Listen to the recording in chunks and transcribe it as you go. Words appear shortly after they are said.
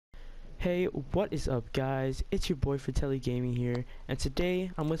Hey, what is up guys? It's your boy Fratelli Gaming here, and today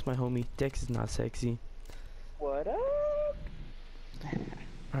I'm with my homie Dex is not sexy. What up?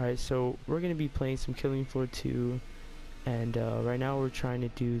 Alright, so we're gonna be playing some Killing Floor 2, and right now we're trying to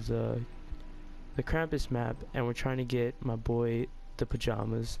do the Krampus map, and we're trying to get my boy the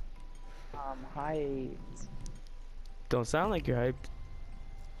pajamas. Hyped. Don't sound like you're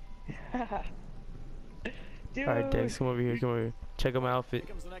hyped. Dude, Alright Dex, come over here, come over here. Check out my outfit.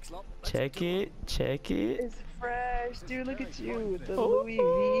 Check it, check it. it's fresh, dude. Look at you, the Oh, Louis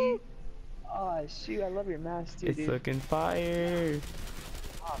V. Oh shoot, I love your mask too, it's dude. looking fire.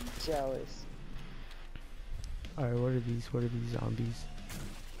 I'm jealous. Alright, what are these? What are these zombies?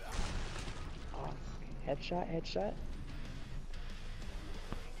 Oh, headshot, headshot.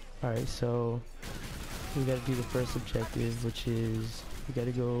 Alright, so we gotta do the first objective, which is we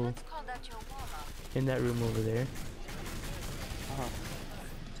gotta go in that room over there.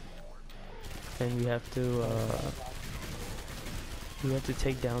 And we have to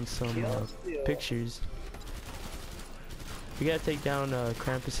take down some pictures. We gotta take down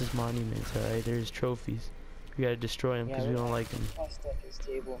Krampus's monuments. Alright, there's trophies. We gotta destroy him because we don't like him.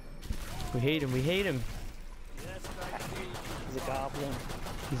 We hate him. We hate him. He's a goblin.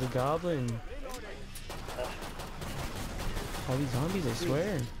 He's a goblin. All these zombies, I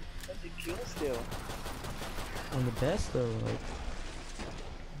swear. That's a kill steal. I'm the best though. Like,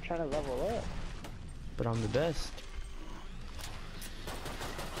 I'm trying to level up. but I'm the best.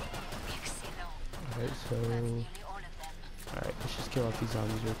 Alright, so alright, let's just kill off these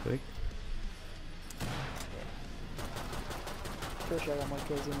zombies real quick. Pretty sure I got more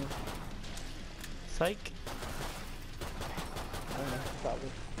kills than you. Psych. I don't know, probably.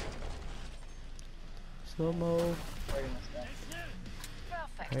 Slow mo.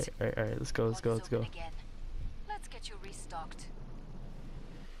 Perfect. Alright, let's go, let's go, let's go. Let's get you restocked.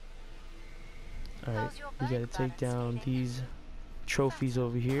 Alright, we gotta take down these trophies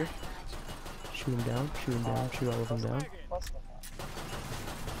over here. Shoot them down, shoot them down, shoot all of them down.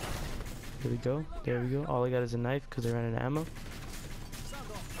 There we go, there we go. All I got is a knife because I ran out of ammo.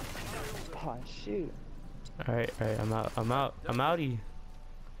 Oh shoot. Alright, I'm out, I'm outie.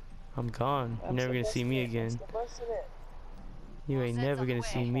 I'm gone. You're never gonna see me again. You ain't never gonna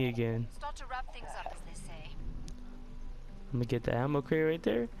see me again. Start to wrap things up, as they say. I'm gonna get the ammo crate right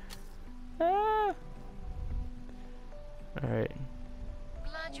there. Ah! Alright.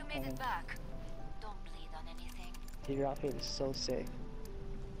 Glad you made it back. Don't bleed on anything. Dude, your outfit is so sick.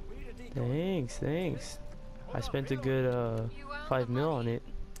 Thanks, thanks. I spent a good 5 mil on it.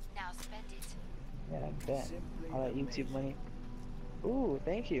 Now spend it. Yeah, I bet. All that YouTube money. Ooh,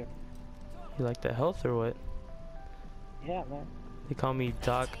 thank you. You like the health or what? Yeah, man. They call me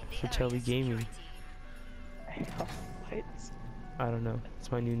Doc Fratelli Gaming. What? I don't know.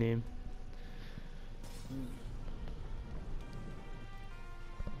 It's my new name.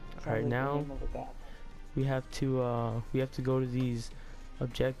 Alright, now we have to go to these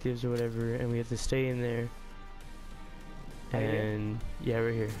objectives or whatever, and we have to stay in there. And yeah,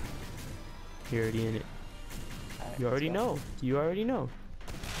 we're here. You're already in it. Right, You already know. You already know.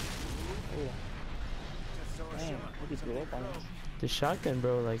 Dang, what did you up on this? The shotgun,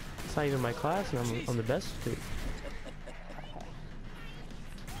 bro. Like, it's not even my class, and I'm the best with it.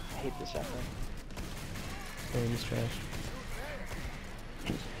 I hate this shotgun. Man, it's trash.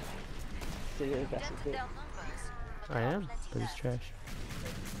 So you're the best with it. I am, but it's trash.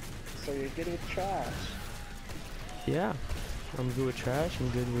 So you're good with trash. Yeah, I'm good with trash. I'm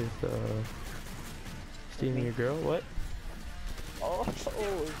good with stealing your girl. What? Oh,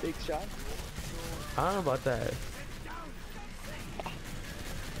 big shot. I don't know about that.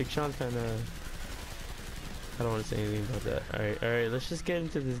 Big Sean's kinda... I don't want to say anything about that. Alright, let's just get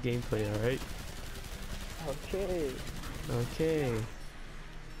into this gameplay, alright? Okay. Okay.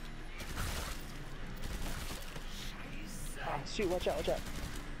 Ah, shoot, watch out, watch out.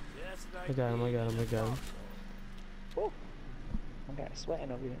 I got him, I got him, I got him. Whoa. I'm kinda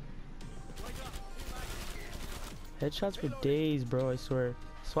sweating over here. Headshots for days, bro, I swear.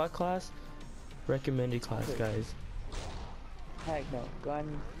 SWAT class? Recommended class, guys. Heck no.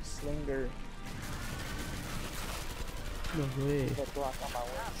 Gun slinger. No way. That block on my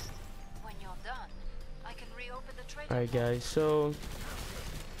waist. When you're done, I can reopen the trade. Alright guys, so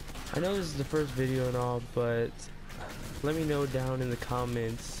I know this is the first video and all, but let me know down in the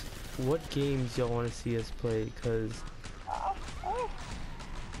comments what games y'all want to see us play, because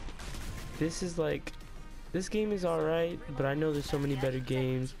this is like, this game is alright, but I know there's so many better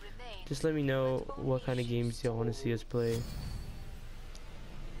games. Just let me know what kind of games y'all want to see us play.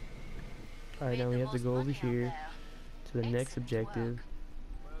 Alright, now we have to go over here to the next objective.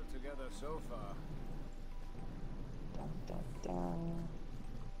 so far. Dun, dun, dun.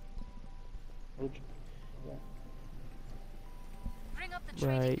 Would- yeah. Bring up the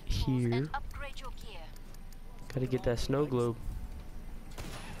trading Right controls here. and upgrade your gear. Gotta get that snow globe.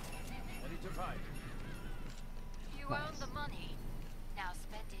 Ready to fight. You earned the money. Now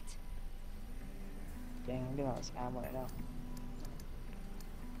spend it. Dang, I'm getting all this ammo right now.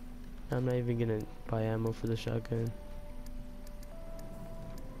 I'm not even gonna buy ammo for the shotgun.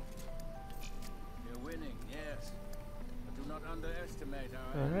 You're winning, yes. But do not underestimate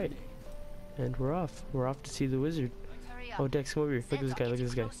our Alright. enemy. And we're off. We're off to see the wizard. Hurry up. Oh, Dex, come over here. Look at this Zeds guy. are Look at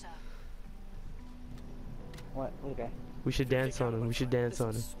this getting guy. closer. What? Okay. We should dance on him. We should dance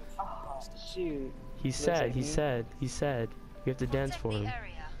on him. Oh, shoot. He's Looks sad. like He's me. sad. He's sad. We have to dance Protect for the him.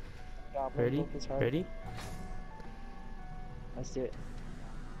 area. Goblin Ready? book is hard. Ready? Let's do it.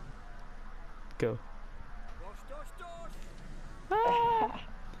 Go. Dosh, dosh, dosh. Ah!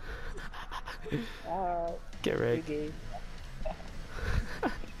 Alright. Get You wrecked. gave.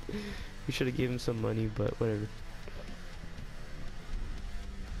 We should have gave him some money, but whatever.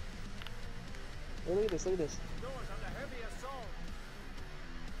 Hey, look at this. Look at this. Doors under heavy assault.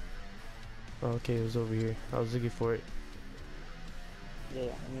 Oh, okay, it was over here. I was looking for it. Yeah,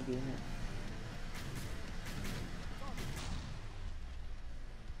 yeah. I'm gonna be in here.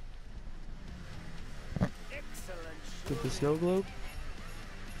 Excellent Get the snow globe.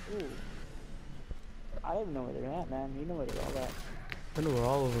 Ooh. I don't even know where they're at, man. You know where they're all at. I know where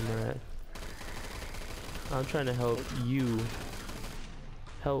all of them are at. I'm trying to help you.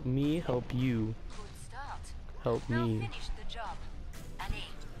 Help me, help you. Good start. Help Now me. finish the job. And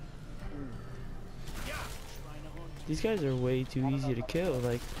aim. These guys are way too easy to kill.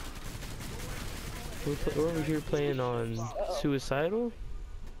 Like, we're over here playing on suicidal.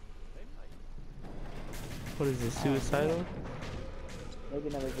 What is this, suicidal? Maybe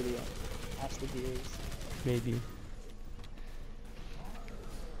another video. Ask the viewers. Maybe.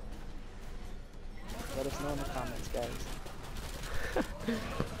 Let us know in the comments, guys.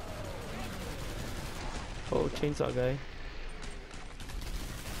 Oh, chainsaw guy.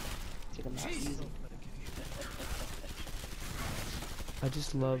 Take them out easy. I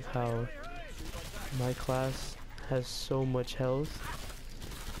just love how my class has so much health,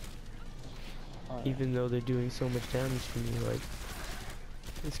 Oh, yeah. even though they're doing so much damage to me. Like,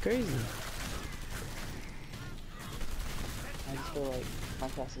 it's crazy. I just feel like my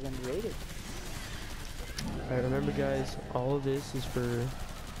class is underrated. Alright, remember guys, all of this is for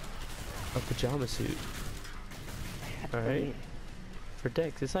a pajama suit. Alright? For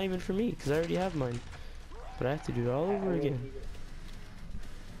Dex. It's not even for me, because I already have mine. But I have to do it all over again.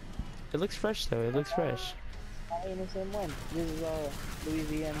 It looks fresh though, it looks fresh. I ain't the same one. This is Louis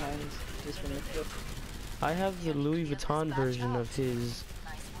V. Mine's just from the trip. I have the Louis Vuitton version of Nice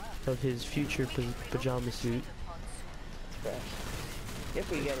work. his future pajama suit. It's fresh. If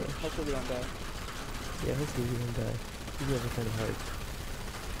we get it, hopefully we don't die. Yeah, hopefully we don't die. These guys are kind of hard.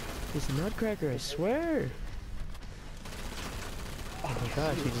 This nutcracker, I swear! Oh my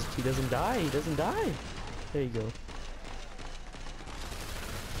gosh, he doesn't die, he doesn't die! There you go.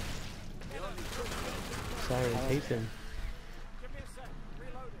 Siren, hate them. Give me a sec.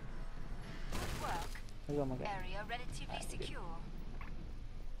 Reloading. Good work. Oh my god. Area relatively secure.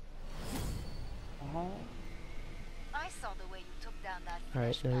 Uh-huh. I saw the way you took down that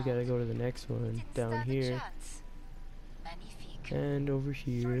Alright, flesh now we gotta mound. go to the next one. Didn't Down stand a here. chance. Magnifique. And over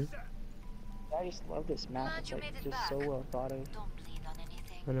here. I just love this map. Glad It's you like made it just back. so well thought of. Don't bleed on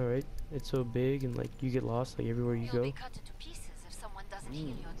anything. I know, right? It's so big and like you get lost like everywhere you You'll be go. cut into pieces if someone doesn't heal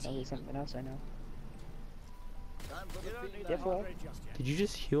your Sounds team. like something else I know. Time for the big Yeah, boy. Did you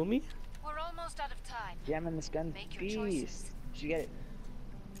just heal me? We're almost out of time. Jamming this gun Make your beast. choices. Did you get it?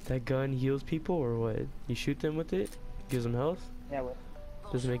 That gun heals people or what? You shoot them with it? Gives them health? Yeah, what?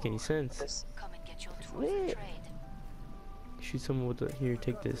 Doesn't make any Bonjour. sense. This. Come and get your tools Lit. of trade. Shoot someone with the here,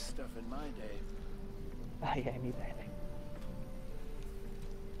 take this. Stuff in my day. Oh yeah, I need that.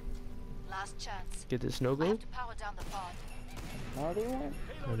 Last chance. Get this snow I have globe. to power down the pod. Another one?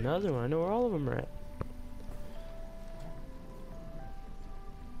 Another one. I know where all of them are at.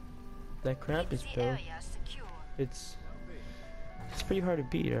 That crap is Keep the though. area secure. It's pretty hard to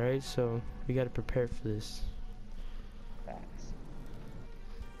beat, alright? So we gotta prepare for this. Facts.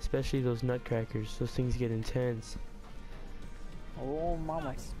 Especially those nutcrackers. Those things get intense. Oh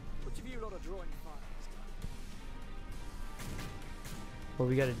mama. Which of you lot are drawing fire this time? What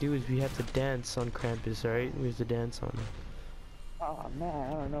we gotta do is we have to dance on Krampus, alright? We have to dance on him. Oh man,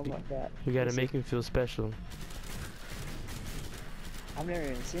 I don't know about that. We gotta Listen, make him feel special. I've never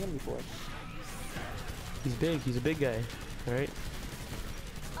even seen him before. He's big, he's a big guy, alright?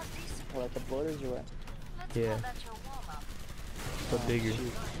 Are these Or like the borders or what? Let's Yeah. call that your warm-up. But Oh, bigger.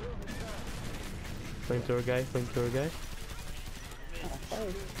 shoot. Flamethrower guy, flamethrower guy. Oh,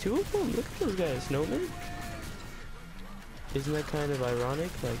 fire. Two of them. Look at those guys. Snowmen. Isn't that kind of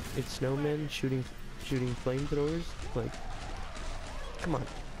ironic? Like it's snowmen shooting flamethrowers. Like, come on,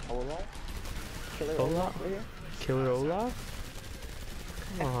 Olaf? Killer Olaf? Olaf right here? Killer Olaf.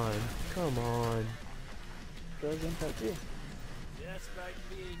 Come on, come on. Girls in part 2. Just like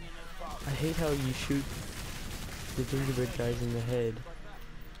being in a box. I hate how you shoot the gingerbread guys in the head,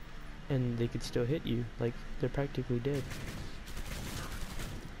 and they could still hit you. Like they're practically dead.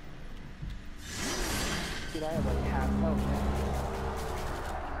 Dude, I have like half health, man.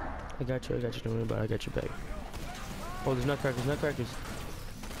 I got you. Don't worry about it. I got your back. Oh, there's nutcrackers.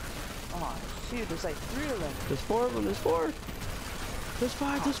 Oh, shoot, there's like 3 of them. There's 4 of them. There's 4. There's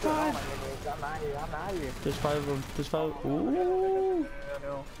 5. There's Oh 5. my goodness, I'm out here. There's 5 of them. There's 5. Ooh.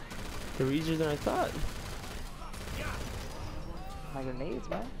 No. They were easier than I thought. My grenades,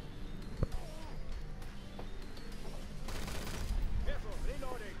 man.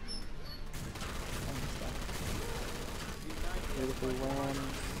 Beautiful win.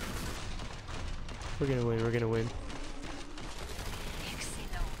 We're gonna win.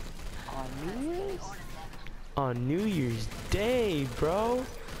 Excellent. On New Year's? On New Year's Day, bro.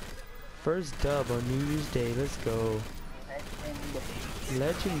 First dub on New Year's Day. Let's go.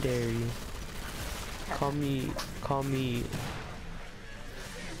 Legendary. Call me.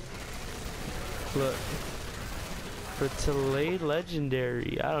 Look. For today,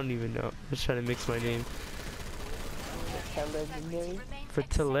 legendary. I don't even know. I'm just trying to mix my name. Legendary. For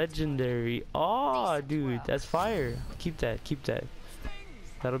to legendary. Oh, dude, that's fire. Keep that.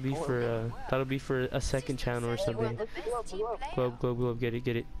 That'll be for a second channel or something. Globe. Get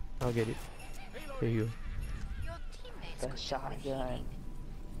it. I'll get it. There you go. Your teammates The could shotgun.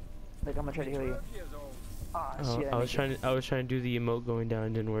 Look, I'm gonna try to heal you. Oh, Oh, shit, I was trying to do the emote going down,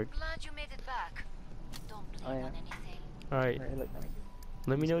 it didn't work. Glad you made it back. Don't blame yeah. on anything. All right,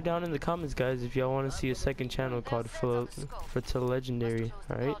 let me know down in the comments, guys, if y'all want to see a second channel called for to legendary.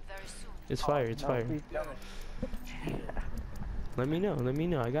 All right, it's fire. It's fire. Let me know.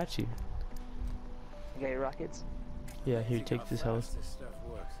 I got you. You got your rockets? Yeah, here, take this health. This stuff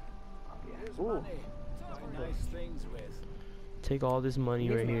works. Ooh. Nice things with. Take all this money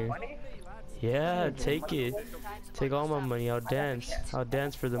right here. Money? Yeah, take it. Take all my money. I'll dance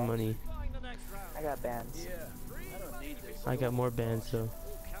for the money. I got bands. I got more bands though.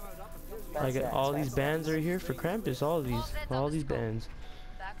 I That's got that, all that's these that. bands are here for Krampus. All these bands.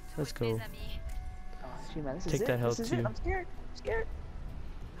 Back to Let's it, go. mes amis. Oh, shoot, man, this is Take it. that health this is too. It. I'm scared.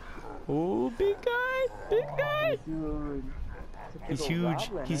 Oh, big guy. Dude. He's It's a big huge. old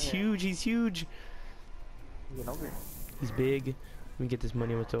goblin, He's isn't it? huge. He's huge. Get over it. He's big. Let me get this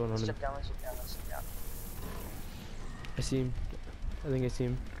money. I'm throwing on Let's him. jump down, let's jump down. I see him. I think I see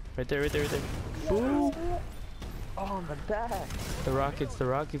him. Right there. Boom. Oh, on the back. The rockets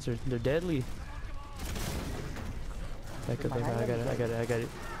are they're deadly. Back up. I got it.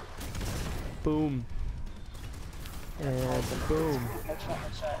 Boom. And boom.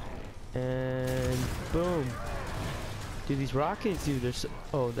 Headshot. And boom. Dude, these rockets, dude, they're so...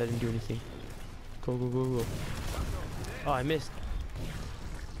 Oh, that didn't do anything. Go. Oh, I missed.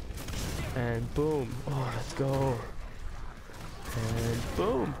 And boom. Oh, let's go. And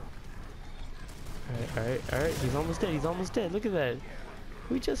boom. Alright. He's almost dead. Look at that.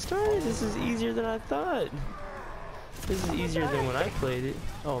 We just started. This is easier than I thought. This is easier than when I played it.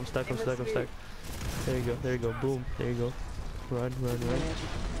 Oh, I'm stuck. There you go. Boom. There you go. Run. Let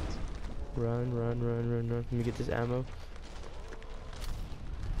me get this ammo.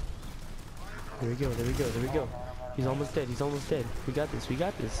 There we go. He's almost dead. We got this. I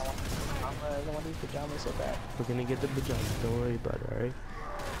don't want these pajamas so bad. We're gonna get the pajamas. Don't worry about it, alright?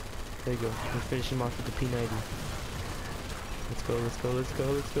 There you go. We'll finish him off with the P90. Let's go.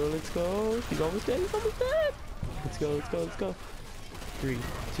 He's almost dead. Let's go. 3,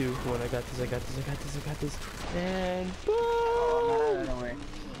 2, 1. I got this. And boom! Oh, no way.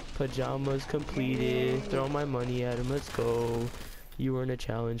 Pajamas completed. Throw my money at him. Let's go. You weren't a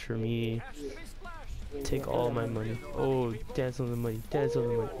challenge for me. Take all my money. Oh, dance on the money.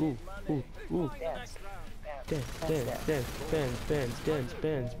 Ooh. Dance.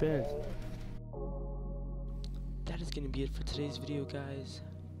 That is gonna be it for today's video, guys.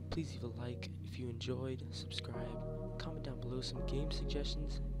 Please leave a like if you enjoyed, subscribe, comment down below some game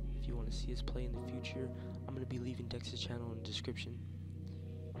suggestions if you want to see us play in the future. I'm gonna be leaving Dex's channel in the description.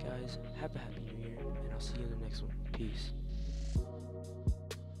 Guys, have a happy new year, and I'll see you in the next one. Peace.